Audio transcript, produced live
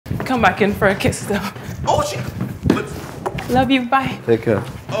come back in for a kiss though. Oh, she... Love you, bye. Take care.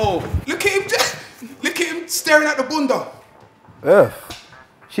 Oh, look at him just... Look at him staring at the bunda. Ugh.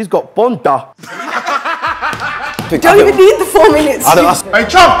 She's got bunda. You don't even need the 4 minutes. Hey,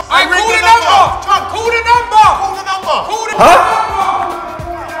 Chunkz! Call the number! Call the number! Call the number! Call the number!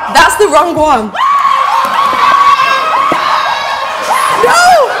 That's the wrong one. No!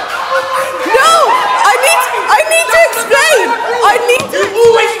 No! I need to explain. I need to... You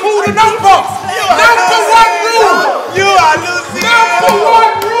always call the number! Number one rule! You are losing! Number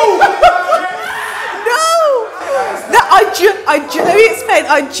one rule! Let me explain.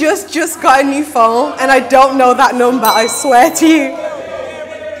 I just got a new phone and I don't know that number. I swear to you.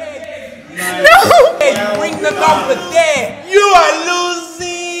 No! Hey, bring the number there. You are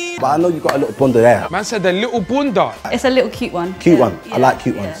losing. But I know you got a little bunda there. Man said the little bunda. It's a little cute one. Cute one. I like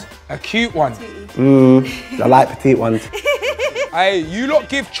cute ones. A cute one. I like petite ones. Hey, you lot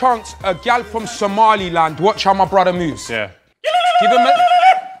give Chunkz a gal from Somaliland. Watch how my brother moves. Yeah. Give him a...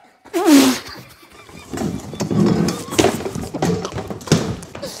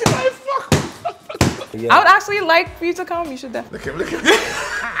 I would actually like for you to come. You should definitely. Look at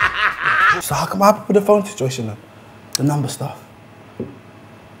him. So how come I happy with the phone situation then? The number stuff.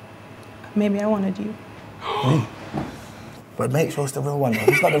 Maybe I wanted you. Hey. But make sure it's the real one though.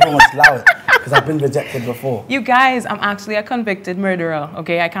 It's not the real one, allow it. Because I've been rejected before. You guys, I'm actually a convicted murderer,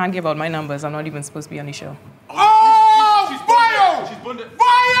 okay? I can't give out my numbers. I'm not even supposed to be on the show. Oh! She's bio! She's bunded. Bio!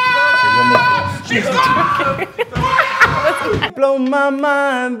 She's gone! Blow my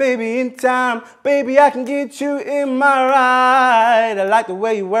mind, baby, in time. Baby, I can get you in my ride. I like the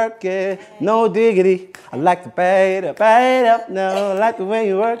way you work it, no diggity. I like to bag it up, no. I like the way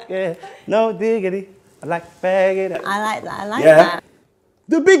you work it, no diggity. I like to bag it up. I like that, I like that.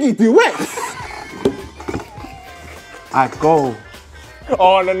 The Biggie duet. I go.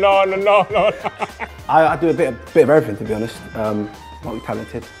 Oh, no. I do a bit of everything, to be honest.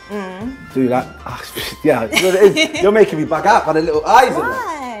 Multi-talented. Do that. Yeah, it is. You're making me bug out by the little eyes.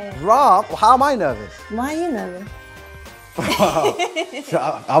 Why? Rob, how am I nervous? Why are you nervous? So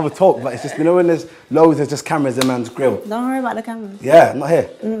I would talk, but it's just, you know when there's loads of just cameras in man's grill. Don't worry about the cameras. Yeah, I'm not here.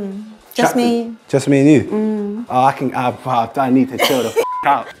 Just me. Just me and you? Oh, I need to chill the f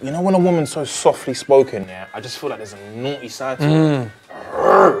out. You know when a woman's so softly spoken, yeah, I just feel like there's a naughty side to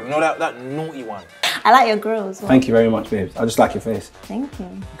her. You know that naughty one? I like your grill as well. Thank you very much, babes. I just like your face. Thank you.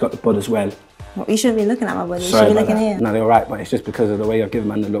 You got the bud as well. Well, you shouldn't be looking at my body. You Sorry should be about looking that. here. No, they're all right, but it's just because of the way you're giving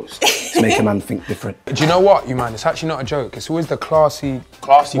man the looks. It's making a man think different. Do you know what, you man? It's actually not a joke. It's always the classy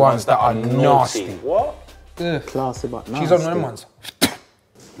ones that are nasty. What? Ugh. Classy but nasty. She's on them ones.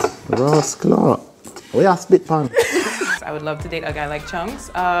 Rascal. We are spit pan. I would love to date a guy like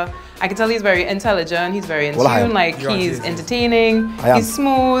Chunkz. I can tell he's very intelligent, he's very in Well, tune, like he's entertaining, he's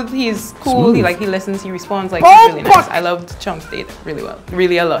smooth, he's cool, he listens, he responds, like he's really nice. I loved Chunkz date really well,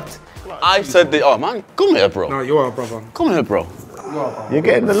 really a lot. I said, oh man, come here, bro. No, you are, brother. Come here, bro. You're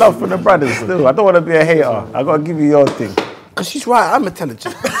getting the love from the brothers still. I don't want to be a hater. I got to give you your thing. Because she's right, I'm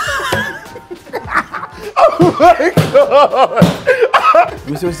intelligent. Oh my God. You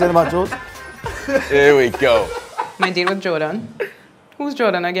see what you're saying about George? Here we go. My date with Jordan. Who's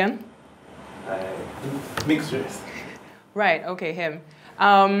Jordan again? Mixed race. Right, okay, him.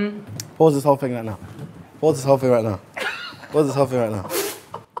 Pause this whole thing right now. Pause this whole thing right now. Pause this whole thing right now.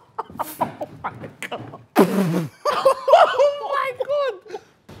 Oh my God.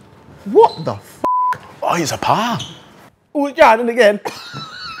 What the f? Oh, he's a par. Who's Jordan again?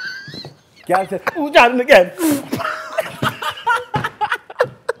 Gary said, who's Jordan again?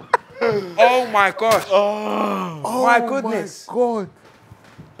 Oh my gosh. Oh my goodness. My God.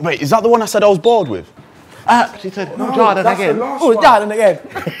 Wait, is that the one I said I was bored with? She said, no, Jordan again. Who's Jordan again?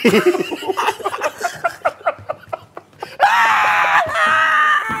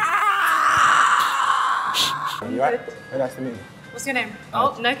 You right? Very nice to meet you. What's your name?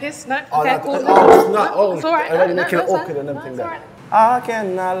 Oh, no kiss? No? Oh, Okay, no, cool. it's all right. Already making it awkward and everything there. I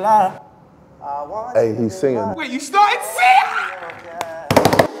cannot lie. Hey, he's singing. Wait, you started singing?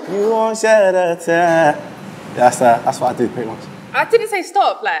 You won't shed a tear. That's what I do pretty much. I didn't say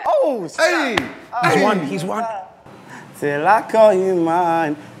stop, like. Oh, hey! He's one. Till I call you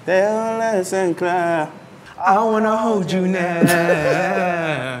mine, they'll listen clear. I wanna hold you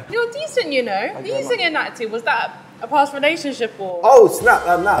now. You're decent, you know. Who you singing that to? Was that a past relationship or? Oh, snap,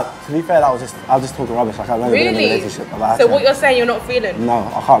 no. To be fair, I was just talking rubbish. I can't remember being in a Really? relationship. So what you're saying you're not feeling? No,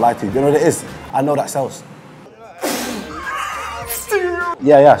 I can't lie to you. You know what it is? I know that sells.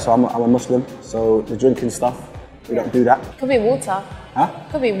 Yeah, so I'm a Muslim, so the drinking stuff, we don't do that. Could be water. Huh?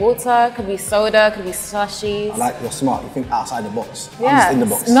 Could be water, could be soda, could be slushies. I like you're smart. You think outside the box. Yeah. I'm just in the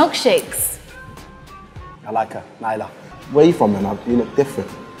box. Milkshakes. I like her, Naila. Where are you from, man? You look different.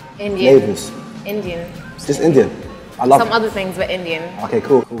 Indian. Neighbours. Indian. Just Indian. I love Some it. other things, but Indian. Okay,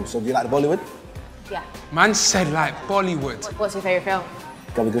 cool. So do you like the Bollywood? Yeah. Man said like Bollywood. What's your favourite film?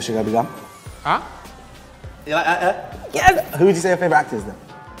 Gabi Gusha Gabi Gam. Huh? You like Yes! Who would you say your favourite actor is then?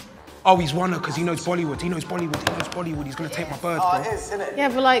 Oh, he's won her because he knows Bollywood. He knows Bollywood. He knows Bollywood. He's gonna take my bird, bro. It is, isn't it? Yeah,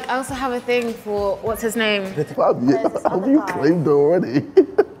 but like, I also have a thing for, what's his name? Have you claimed already?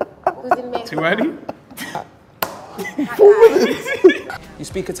 Who's in Make? Too early? You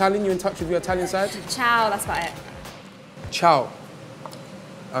speak Italian? You in touch with your Italian side? Ciao, that's about it. Ciao.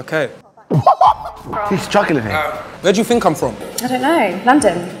 Okay. He's chuckling here. Where do you think I'm from? I don't know.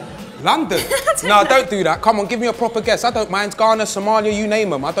 London. London? No, don't do that. Come on, give me a proper guess. I don't mind. Ghana, Somalia, you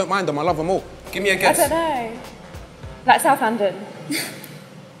name them. I don't mind them. I love them all. Give me a guess. I don't know. Like South London.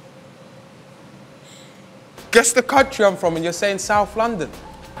 Guess the country I'm from and you're saying South London.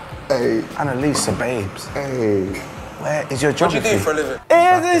 Hey, Annalisa, babes. hey. Where is your What do geography? you do for a living?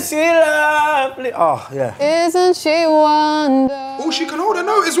 Isn't she lovely? Oh, yeah. Isn't she wonderful? Oh, she can hold a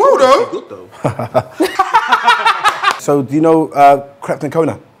note as well, though. Good though. So, do you know Krypton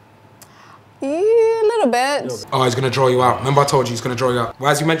Kona? Yeah, a little bit. Oh, he's gonna draw you out. Remember I told you he's gonna draw you out. Why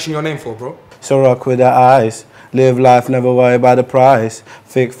has he mentioned your name for, bro? So rock with the eyes. Live life, never worry about the price.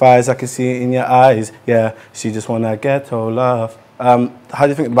 Thick thighs, I can see it in your eyes. Yeah, she just wanna ghetto love. How do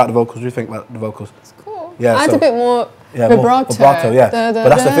you think about the vocals? What do you think about the vocals? It's cool. Yeah, I had so- a bit more Yeah, vibrato. vibrato, yeah. But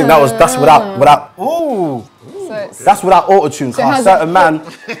that's the thing. That's without. Ooh. That's without autotune. So it has certain man.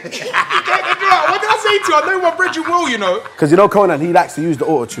 What did I say to you? I know my Bridget will, you know. Because you know Conan, he likes to use the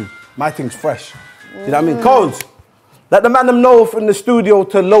autotune. My thing's fresh. You know what I mean? Cones, let the man them know in the studio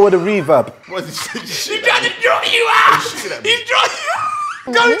to lower the reverb. What did you He tried to draw you out. He draw you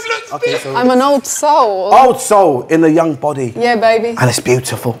out. Cones looks Okay, so I'm an old soul. old soul in a young body. Yeah, baby. And it's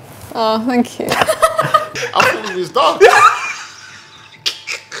beautiful. Oh, thank you. I thought he was dark.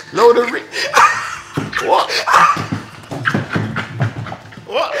 Lower the ring. What?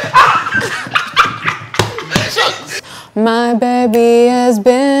 What? Chunkz. My baby has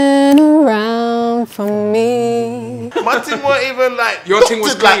been around for me. My thing weren't even like Your thing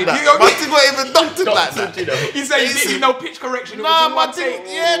was doctored like clean. that. My thing weren't even doctored like that. He said he didn't no pitch correction. It was Nah, in my one thing,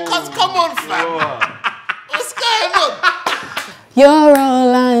 take. yeah, cuz come on, fam. What's going on? You're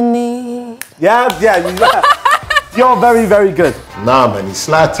all I need. Yeah. You're very, very good. Nah, man, he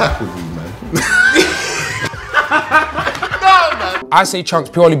slide tackled you, man. I say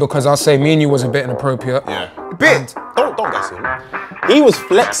Chunkz purely because I'll say me and you was a bit inappropriate. Yeah. Bit. Don't gas him. He was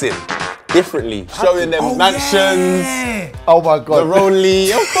flexing differently, showing them mansions, Oh my the God.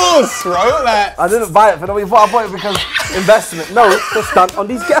 Rolly. Of course, bro. Like, I didn't buy it for the way you thought I bought it because investment. No, to stunt on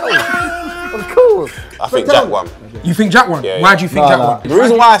these girls. Of course. I think Jack won. You think Jack won? Yeah, Why yeah. do you think No, Jack no. won? The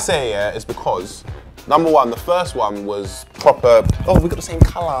reason why I say yeah is because number one, the first one was proper. Oh, we got the same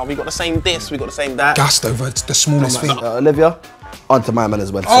colour. We got the same this. We got the same that. Gassed over the smallest thing. Olivia, onto my man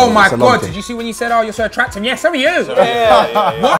as well. Oh So my it's a long God, thing. did you see when you said, oh, you're so attractive? Yes, so are you. Yeah.